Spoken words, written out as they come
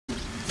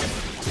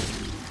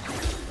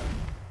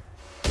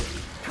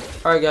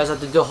Alright guys, I have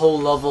to do the whole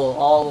level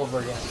all over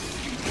again.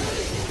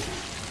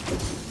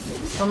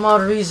 For some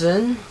odd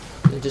reason,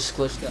 it just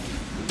glitched out.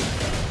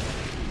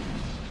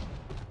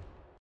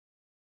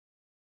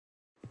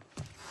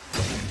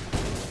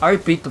 I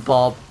already beat the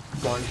Bob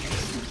one.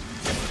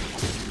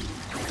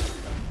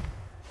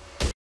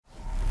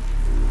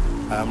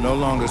 I am no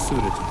longer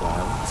suited to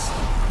violence.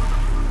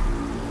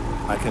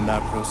 I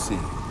cannot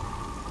proceed.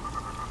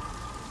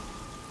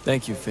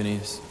 Thank you,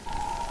 Phineas.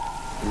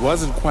 It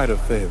wasn't quite a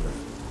favor.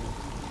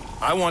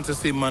 I want to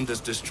see Mundus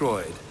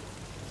destroyed,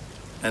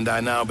 and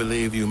I now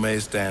believe you may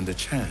stand a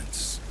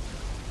chance.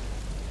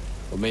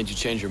 What made you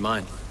change your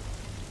mind?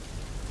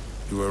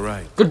 You were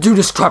right. Gonna do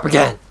this crap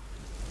again!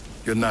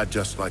 You're not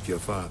just like your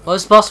father. Well,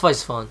 this boss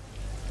fight's fun.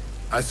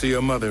 I see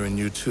your mother in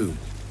you too.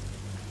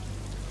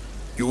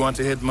 You want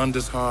to hit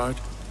Mundus hard?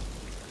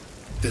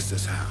 This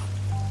is how.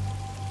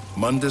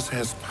 Mundus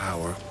has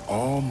power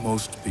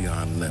almost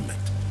beyond limit,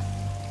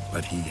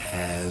 but he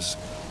has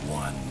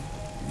one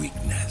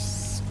weakness.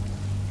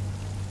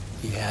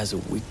 He has a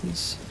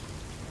weakness?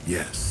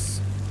 Yes.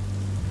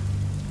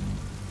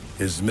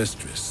 His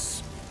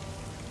mistress,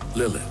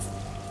 Lilith.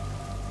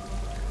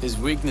 His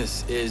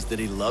weakness is that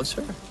he loves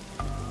her?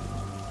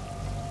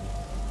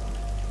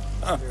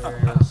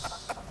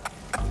 Yes.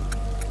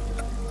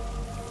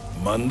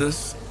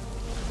 Mundus?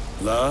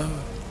 Love?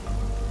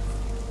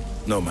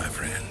 No, my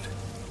friend.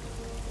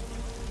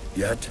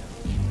 Yet,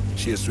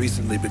 she has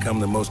recently become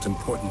the most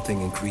important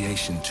thing in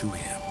creation to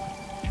him.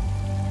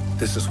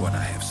 This is what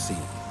I have seen.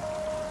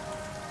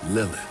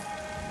 Lilith,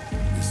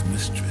 his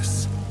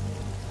mistress,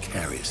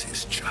 carries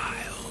his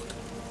child,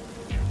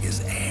 his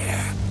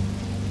heir.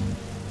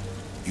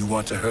 You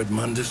want to hurt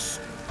Mundus?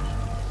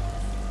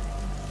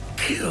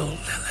 Kill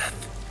Lilith.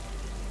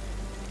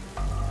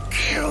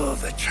 Kill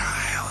the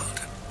child.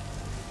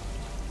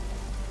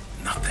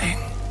 Nothing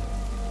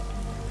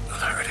will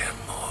hurt him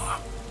more.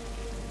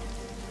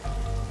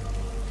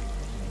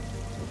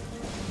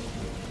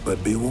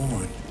 But be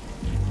warned,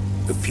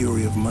 the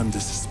fury of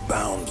Mundus is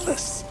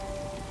boundless.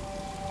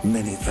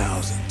 Many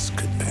thousands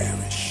could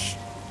perish.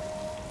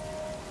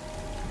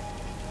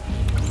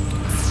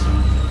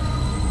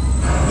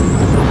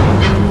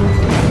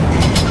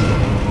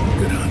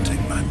 Good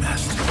hunting, my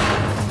master.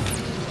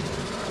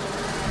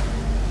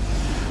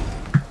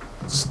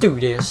 Let's do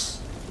this.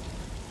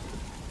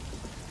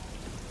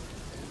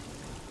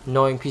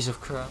 Annoying piece of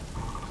crap.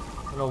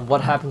 I don't know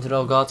what happened to the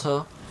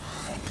Elgato.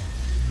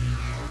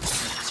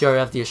 See, I already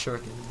have the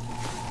Ashuriken.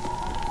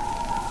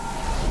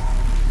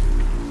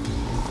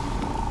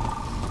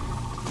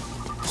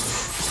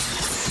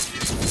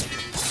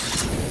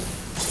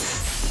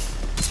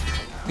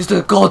 Is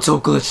the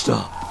Elgato glitched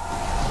up?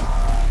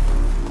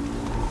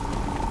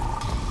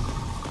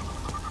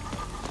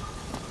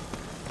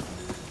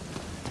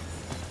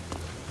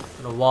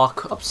 Gonna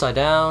walk upside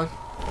down.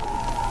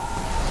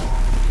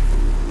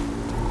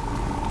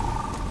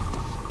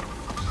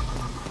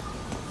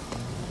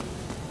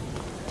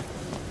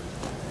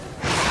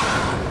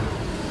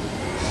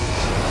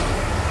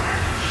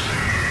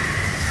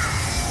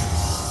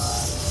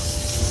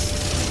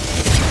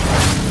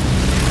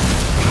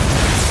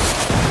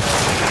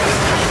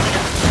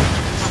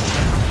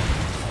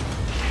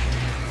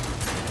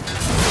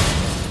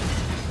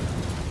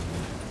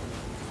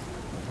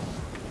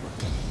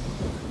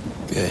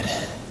 Good.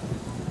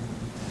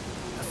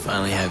 I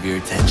finally have your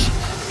attention.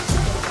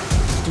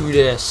 Let's do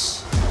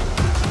this.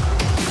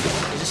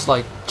 Just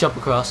like jump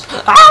across.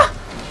 Ah!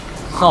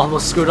 Oh,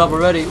 almost screwed up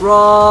already.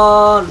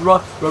 Run!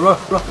 Run! Run! Run!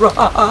 Run!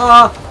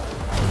 Run!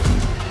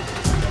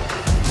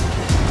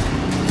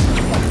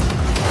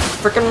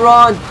 Freaking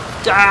run!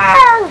 Ah!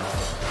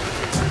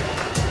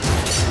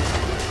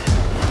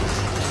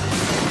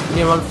 You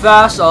need to run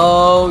fast.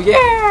 Oh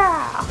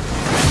yeah!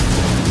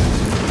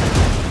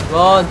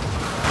 Run!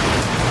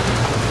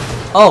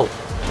 Oh!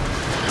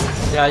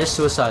 Yeah, I just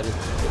suicided.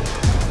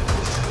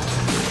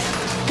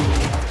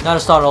 Now to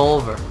start all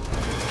over.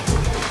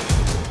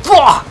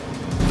 Fuck!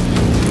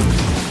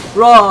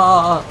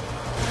 Run!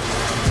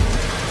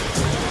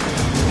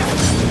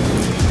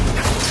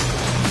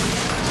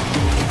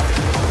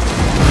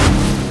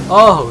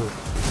 Oh!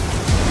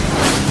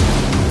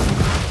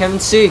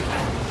 Can't see.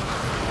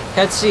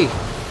 Can't see.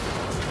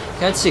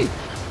 Can't see.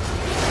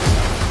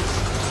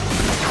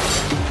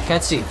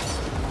 Can't see.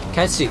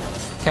 Can't see.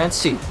 Can't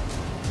see.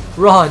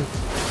 Run!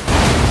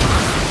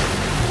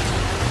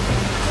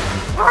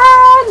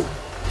 Run!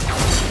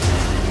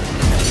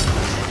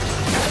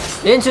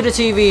 Into the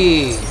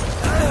TV!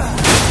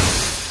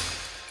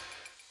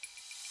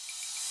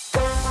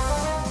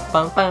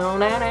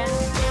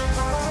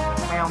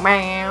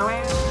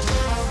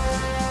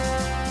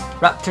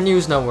 Raptor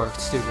News Network,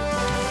 stupid.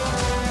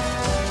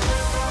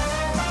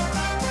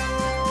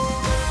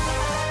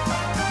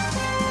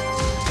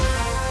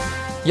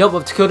 Yup,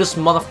 let's kill this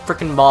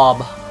motherfucking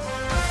Bob.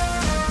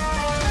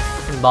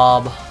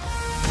 Bob.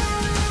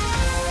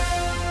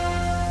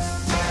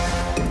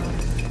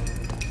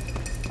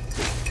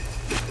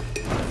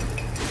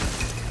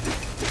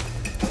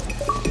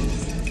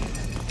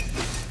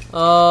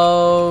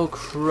 Oh,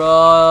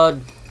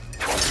 crud.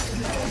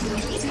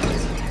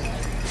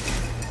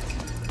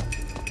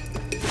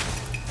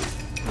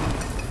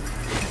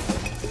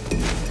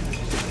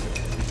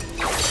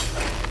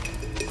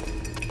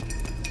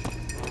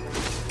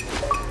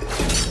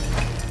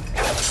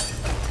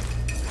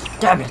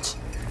 Damn it.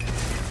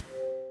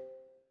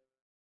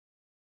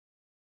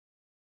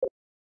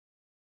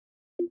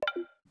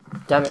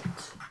 Damn it.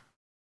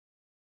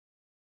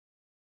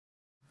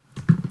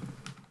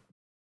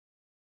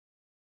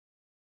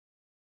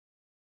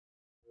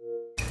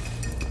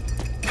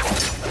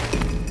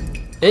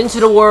 Into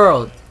the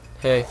world.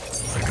 Hey.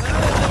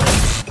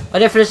 I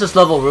need to finish this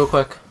level real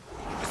quick.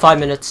 5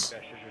 minutes.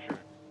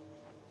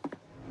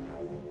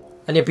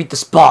 I need to beat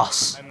this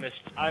boss.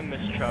 I miss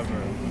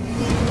Trevor.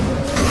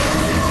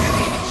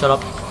 Shut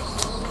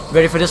up.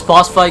 Ready for this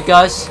boss fight,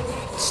 guys?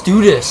 Let's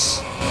do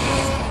this.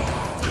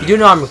 You do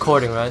know I'm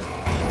recording, right?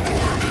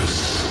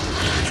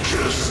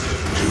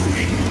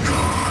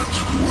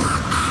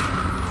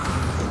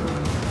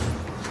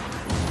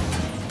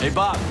 Hey,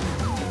 Bob.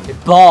 Hey,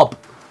 Bob.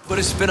 Put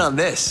a spin on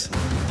this.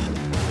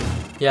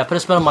 Yeah, put a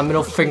spin on my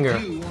middle finger.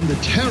 On the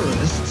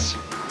terrorists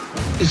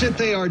is that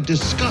they are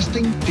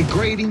disgusting,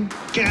 degrading,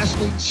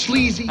 ghastly,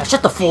 sleazy. Now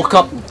shut the fuck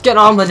up. Get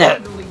on with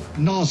it.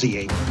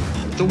 Nauseating.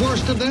 The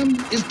worst of them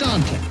is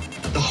Dante.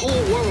 The whole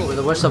world.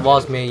 The worst of all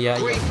is me, yeah.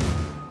 Great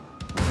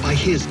by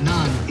his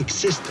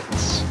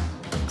non-existence.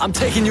 I'm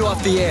taking you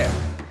off the air.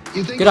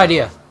 You think? Good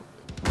idea.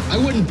 I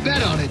wouldn't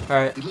bet on it. All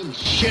right. You little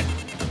shit.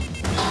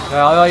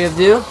 All you have to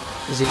do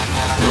is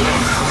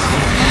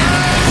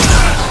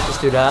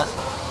just do that.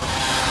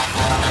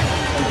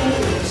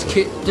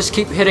 Just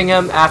keep hitting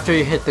him after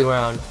you hit the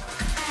ground.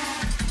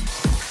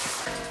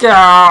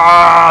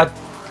 God,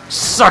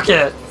 suck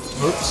it.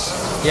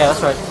 Oops. Yeah,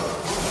 that's right.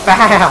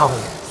 Bam,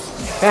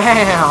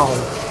 bam,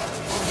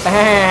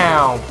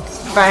 bam,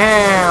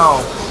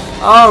 bam.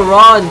 Oh,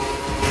 run!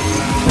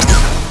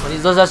 When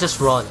he does that, just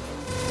run.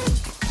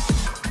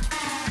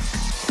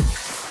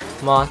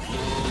 Come on,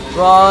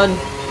 run,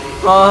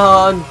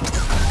 run.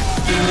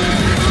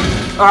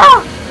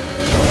 Ah!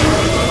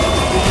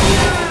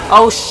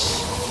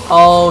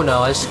 Oh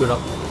no, I screwed up.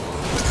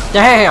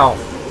 Damn!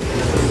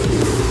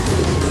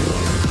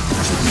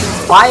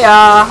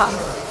 Fire!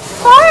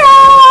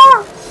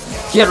 Fire!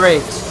 Get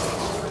raped!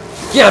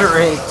 Get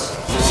raped!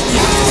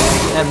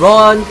 And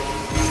run!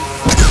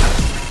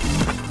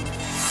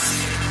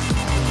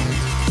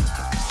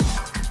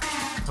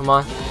 Come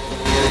on.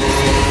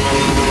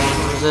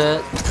 Where is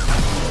it?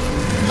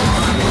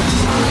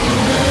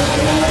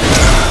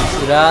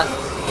 Do that.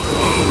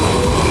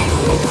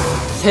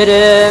 Hit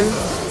him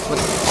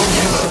with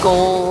the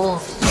goal.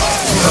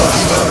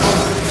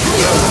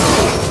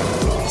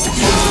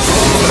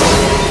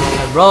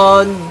 And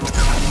run.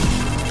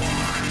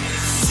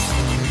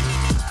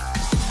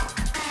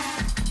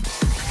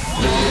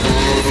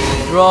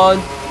 Run,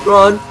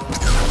 run.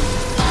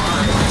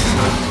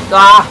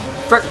 Ah,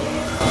 frick.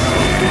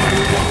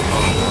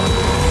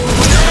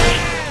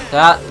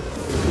 That.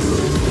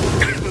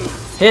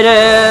 Hit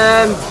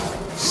him.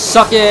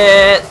 Suck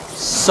it.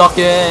 Suck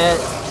it.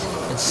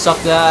 And suck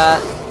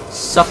that.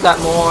 Suck that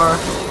more.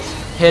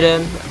 Hit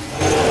him.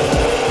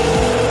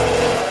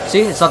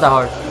 See, it's not that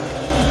hard.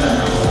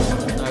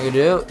 All I can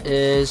do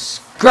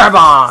is grab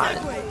on.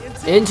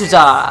 Into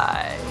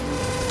die.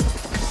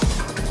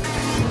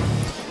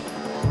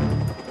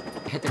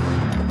 Hit the.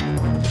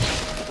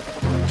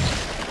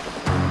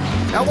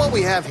 Now what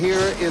we have here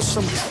is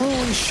some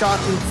truly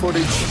shocking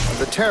footage of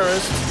the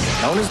terrorist,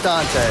 known as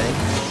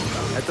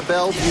Dante, at the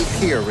Bellevue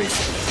Pier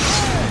recently.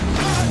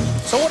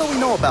 So what do we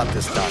know about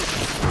this Dante?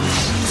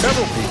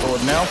 Several people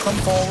have now come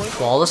forward.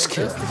 Flawless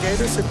kill.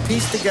 Investigators have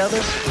pieced together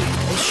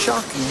a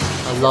shocking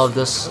I love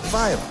this.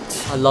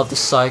 violence. I love the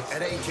psych.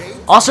 At age 8,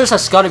 Oscars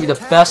has got to be the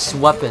best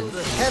weapon,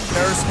 the head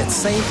nurse at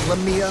St.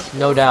 Lamia,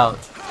 no doubt.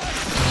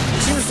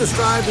 she was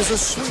described as a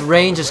sweet, The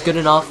range is good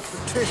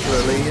enough,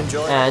 particularly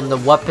enjoyable. and the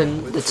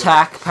weapon, the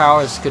attack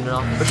power is good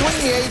enough. Between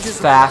the ages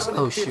Fast. of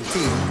 11 Oh, and shoot.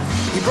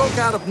 15, he broke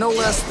out of no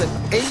less than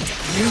 8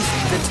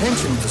 youth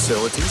detention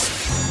facilities,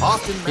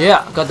 often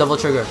Yeah, got double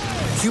trigger.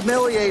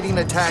 humiliating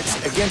attacks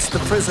against the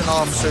prison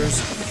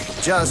officers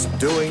just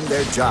doing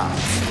their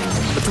jobs.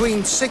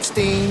 Between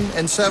 16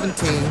 and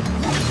 17,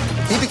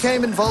 he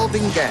became involved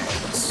in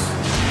gangs,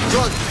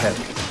 drug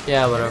peddling,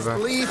 Yeah, whatever.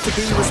 believed to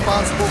be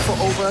responsible for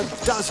over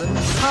a dozen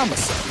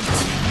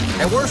homicides.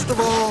 And worst of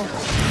all,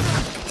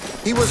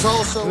 he was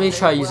also Let me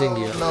try using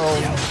the,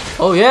 known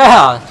Oh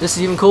yeah, this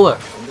is even cooler.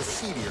 in the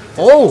seedier,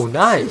 Oh,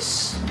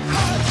 nice.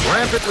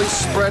 rampantly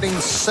spreading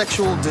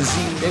sexual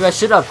disease, Maybe I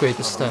should upgrade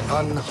this thing.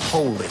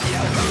 unholy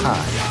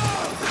kind.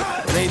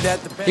 Made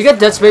that the best. You get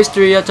Dead Space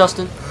 3 yet,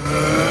 Justin?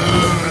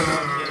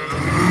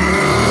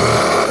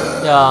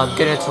 Yeah, I'm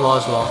getting it tomorrow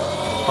as well.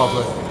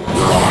 Probably.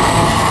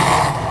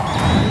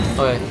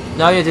 Okay,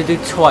 now you have to do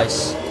it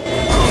twice.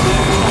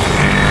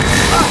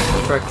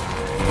 Frick.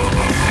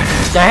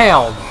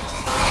 Damn!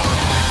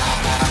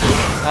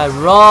 And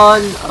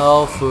run!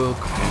 Oh, Fook.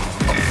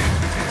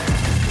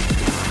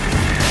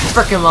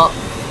 Frick him up.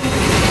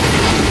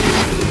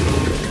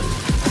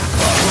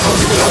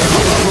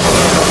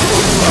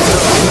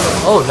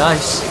 Oh,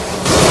 nice.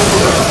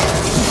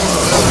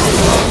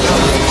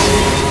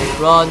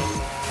 Run.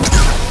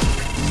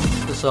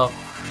 This up.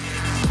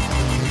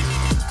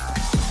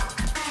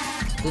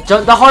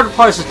 The hard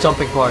part is the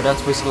jumping part.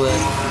 That's basically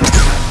it.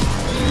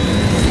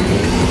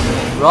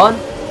 Run.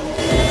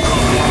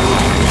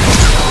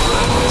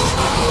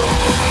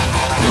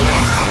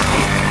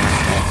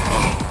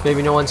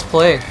 Maybe no one's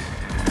playing.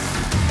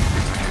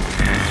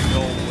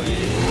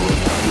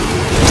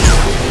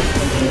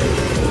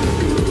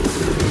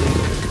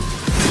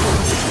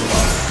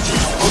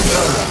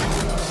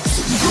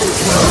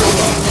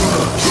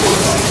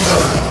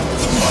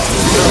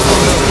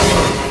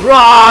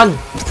 Run!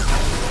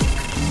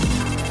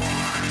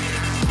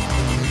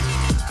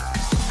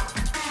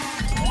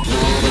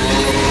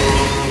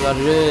 Gotta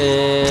do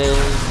it.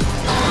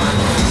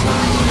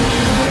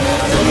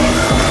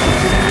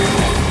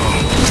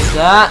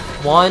 That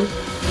one.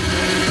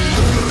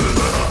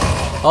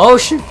 Oh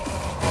shoot!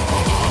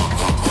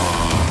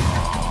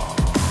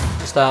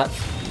 What's that?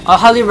 I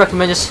highly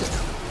recommend just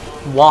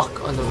walk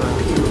on the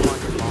road.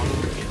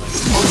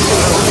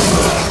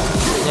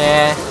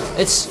 Yeah,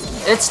 it's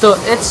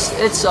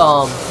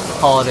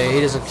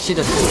holiday. She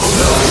doesn't.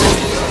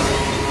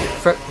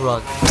 Frick,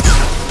 run.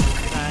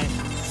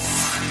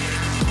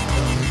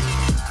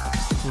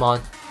 Come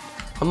on.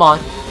 Come on.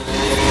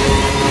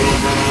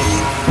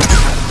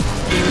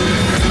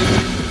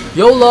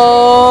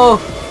 YOLO!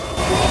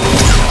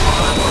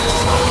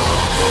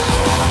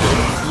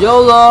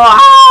 YOLO!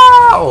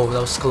 Ah! Oh,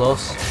 that was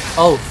close.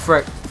 Oh,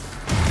 frick.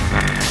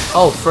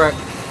 Oh, frick.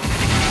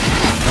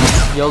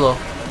 YOLO.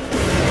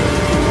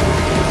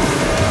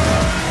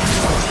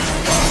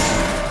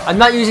 I'm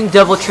not using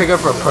Devil Trigger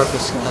for a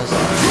purpose, guys.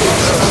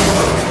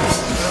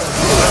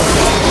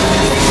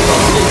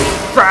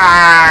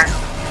 Frick!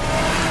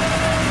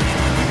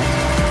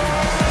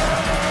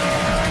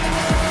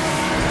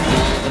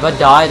 If I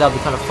die, that'll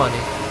be kind of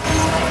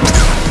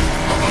funny.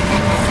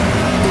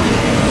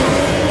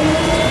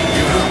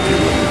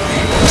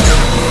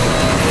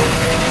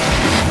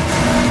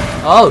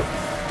 Oh!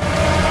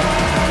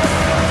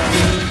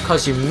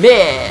 Cause you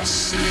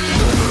missed!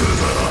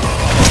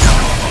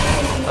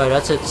 Alright,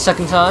 that's it.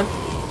 Second time.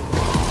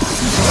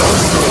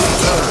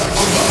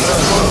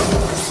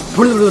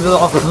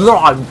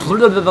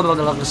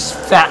 This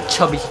fat,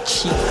 chubby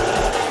cheek.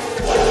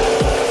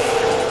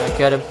 Alright,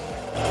 get him.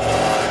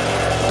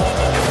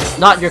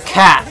 Not your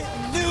cat.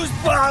 News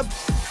bomb.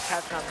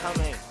 Cat's not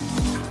coming.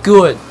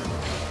 Good.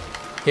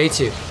 Day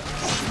 2. And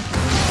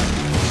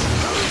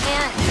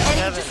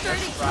he just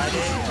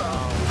started.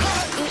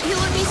 He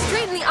looked me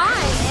straight in the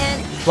eye,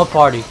 and What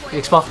party?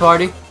 The Xbox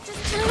party?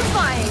 just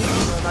terrifying.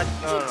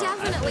 He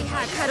definitely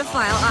had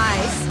pedophile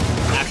eyes.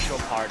 Actual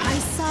party. I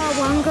saw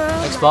one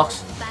girl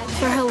Xbox? beg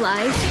for her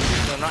life,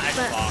 No, not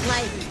but Xbox.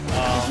 like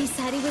he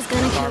said he was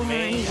gonna kill her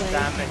Main, anyway,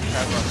 Sam, and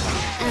Trevor.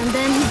 and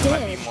then he Might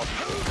be did. more.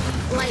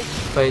 Like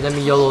Wait, let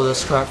me YOLO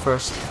this crap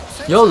first.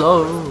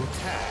 YOLO!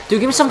 Dude,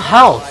 give me some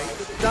health!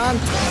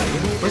 Dante,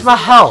 Where's my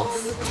health?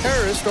 a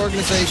terrorist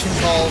organization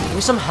called Give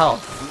me some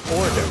health.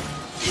 Order.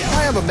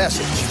 I have a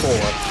message for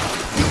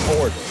the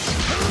Order.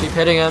 Keep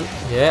hitting him.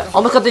 Yeah.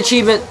 Oh, look at the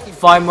achievement!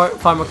 5 more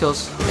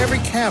kills. Every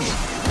camera,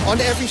 on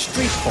every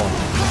street corner,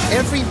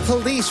 every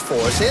police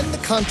force in the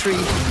country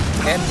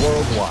and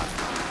worldwide.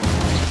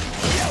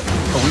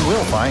 But we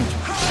will find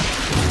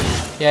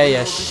you.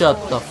 Yeah,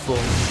 shut the fool.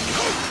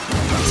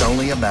 It's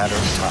only a matter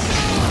of time.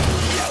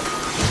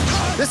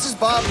 This is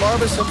Bob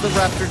Marvis of the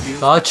Raptor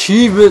News.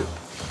 Achievement!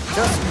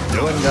 Just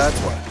doing God's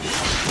work.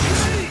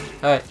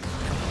 Alright.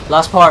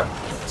 Last part.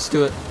 Let's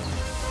do it.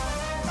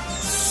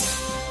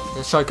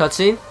 Let's start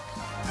cutscene.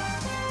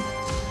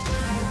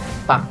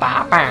 Bow,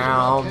 bow,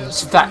 bow.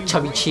 Those fat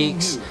chubby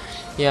cheeks.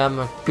 Yeah, I'm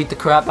gonna beat the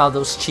crap out of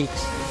those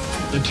cheeks.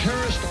 The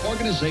terrorist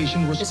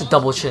organization It's a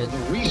double chin.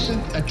 responsible for the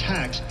recent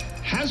attacks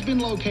has been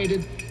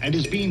located and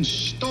is being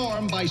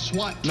stormed by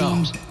SWAT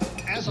teams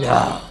as of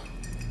Yeah.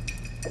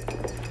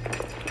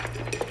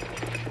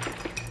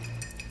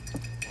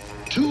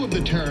 2 of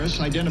the terrorists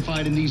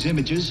identified in these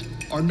images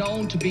are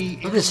known to be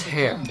Look at his in the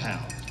hair.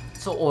 compound.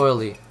 So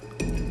oily.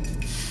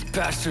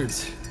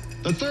 Bastards.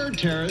 The 3rd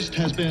terrorist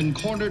has been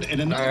cornered in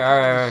another Alright, part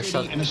of alright, the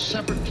shut- city in a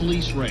separate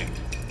police raid.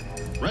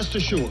 Rest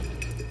assured,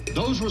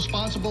 those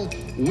responsible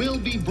will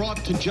be brought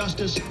to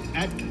justice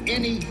at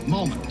any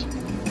moment,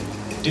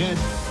 dead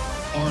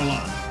or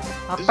alive.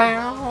 This is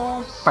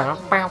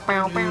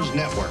News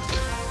Network.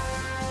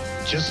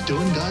 Just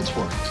doing God's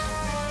work.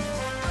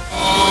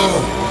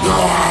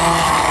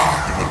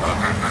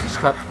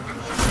 Crap.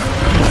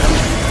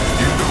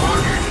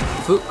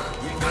 Fook.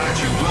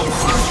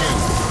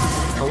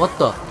 Oh, what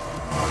the?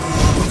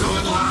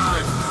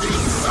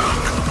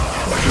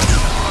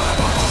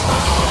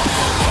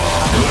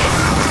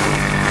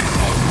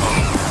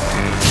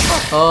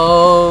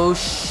 Oh,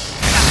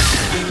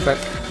 crap.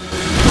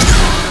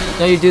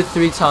 Now you do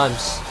 3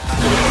 times.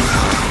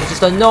 Which is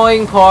the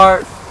annoying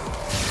part.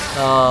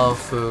 Oh,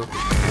 fook.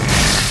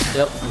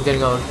 Yep, I'm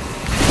getting on.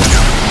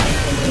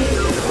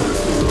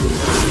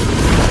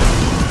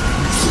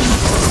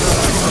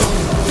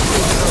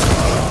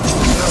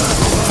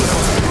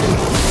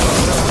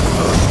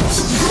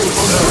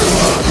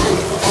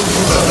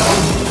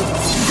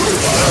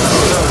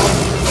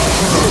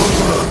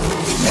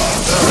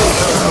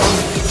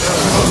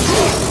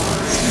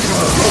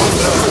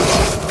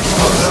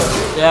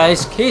 Yeah,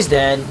 he's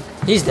dead.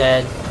 He's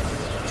dead.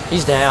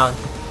 He's down.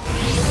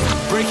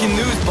 Breaking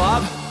news,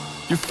 Bob.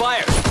 You're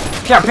fired.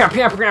 Pew pew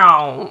pew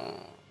pew.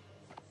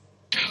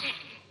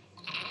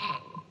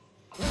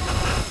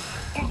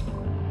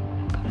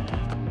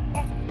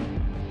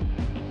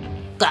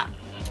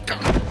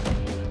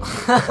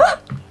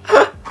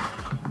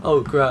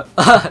 Oh crap.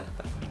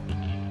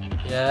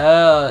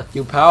 Yeah,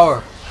 new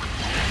power.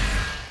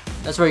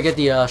 That's where you get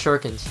the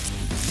shurikens.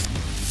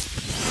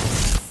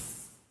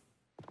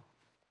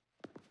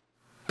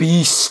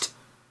 Beast.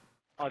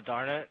 Oh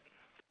darn it.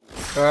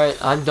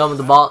 Alright, I'm done with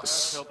the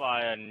boss. Killed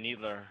by a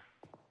needler.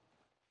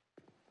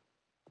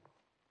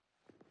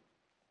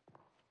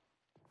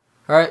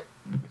 Alright.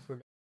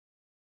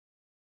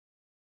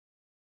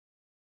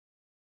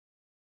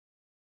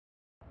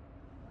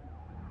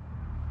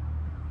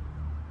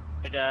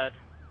 Hey Dad.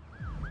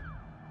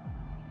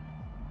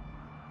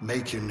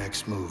 Make your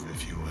next move,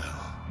 if you will.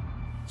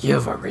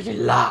 You've already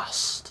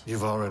lost.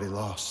 You've already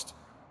lost.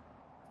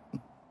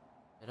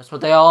 That's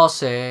what they all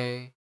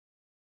say.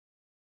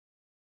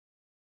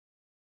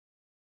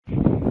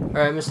 Alright,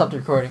 I'm gonna stop the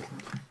recording.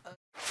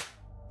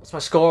 What's my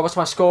score? What's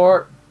my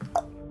score?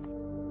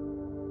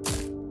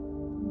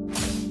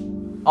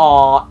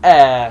 Aw,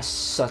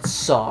 ass. That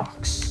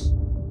sucks.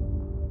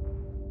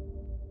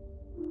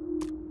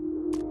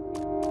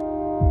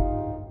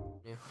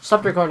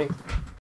 Stop the recording.